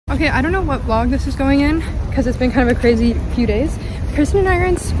Okay, I don't know what vlog this is going in because it's been kind of a crazy few days. Kristen and I are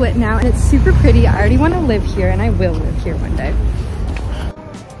in Split now and it's super pretty. I already want to live here and I will live here one day.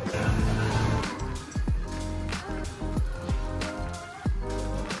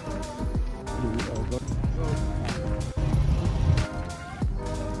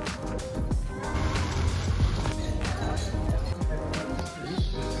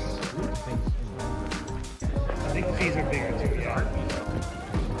 I think these are bigger too, yeah.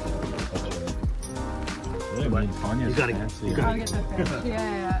 You gotta get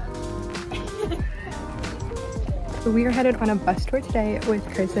Yeah. So we are headed on a bus tour today with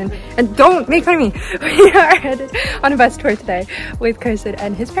Kristen, and don't make fun of me. We are headed on a bus tour today with Kristen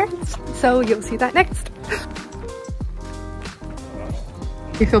and his parents. So you'll see that next. How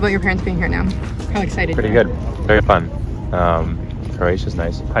do you feel about your parents being here now? How excited? Pretty good. Very fun. Croatia's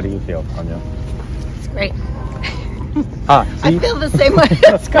nice. How do you feel, Tawnya? It's great. I feel the same way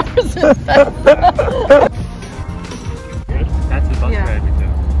as Carson. That's the bus ride we took.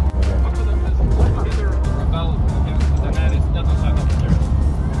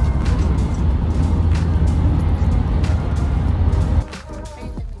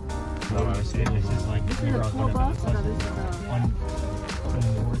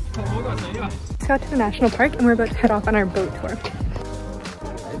 Let's go to the national park and we're about to head off on our boat tour.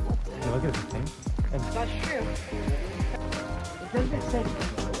 Look at the thing. That's true.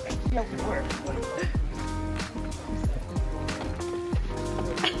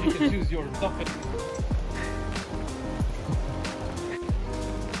 You can choose your stuff.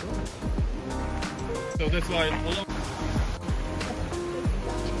 So that's why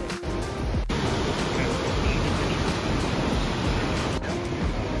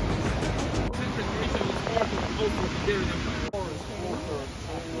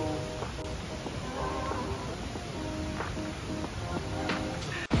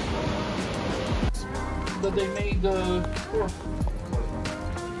that they made A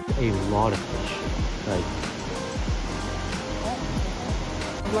lot of fish. Like,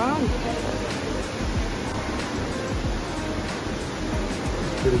 Wow.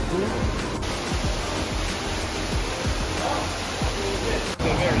 pretty cool.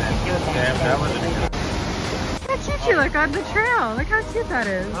 Damn, that was Look how cute you look on the trail. Look how cute that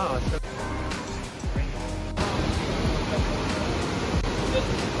is. Oh, it's so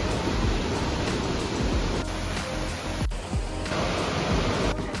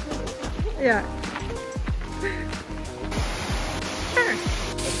Yeah. Sure.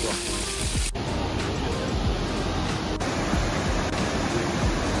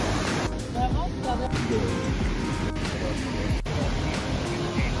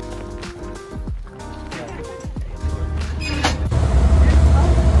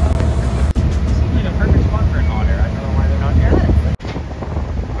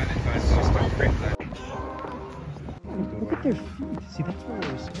 Look at their feet. See, that's where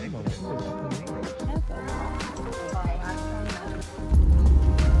we're swimming on.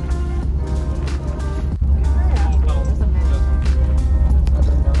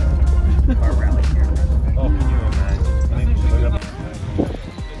 Our rally here. Oh, can you imagine?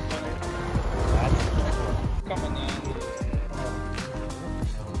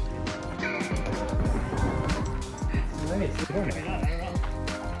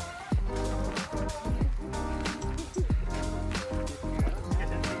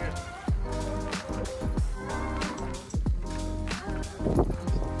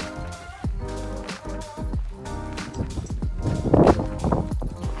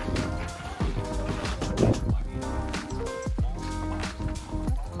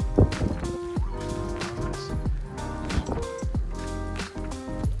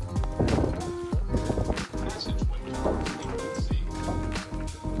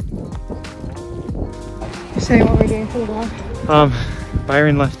 Say what we're doing for the vlog.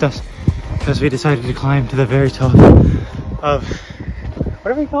 Byron left us because we decided to climb to the very top of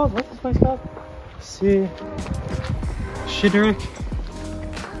whatever you call it. What's this place called? Shiderik?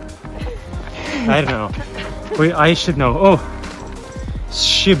 I don't know. Wait, I should know. Oh,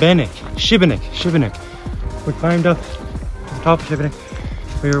 Shibenik. We climbed up to the top of Shibenik.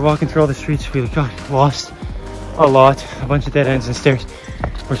 We were walking through all the streets. We got lost a lot, a bunch of dead ends and stairs.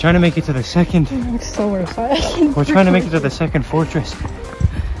 We're trying to make it to the second. It's so worth We're trying to make it to the second fortress,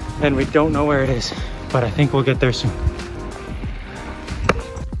 and we don't know where it is, but I think we'll get there soon.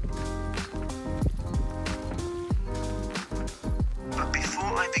 But before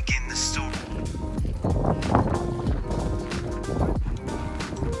I begin the story.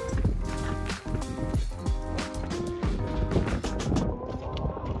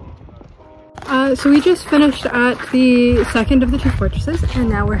 So we just finished at the second of the two fortresses, and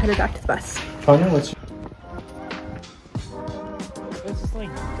now we're headed back to the bus. Tawnya, what's this is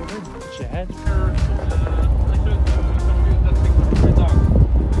like the word jet?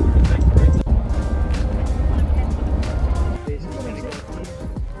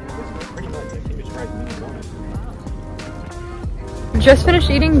 Just finished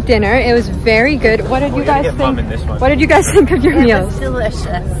eating dinner. It was very good. What did you guys think? What did you guys think of your meals?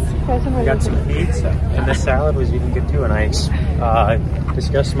 Delicious. We got some pizza, and the salad was even good too. And I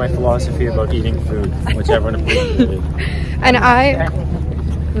discussed my philosophy about eating food, which everyone appreciated. And I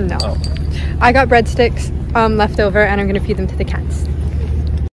got breadsticks left over, and I'm gonna feed them to the cats.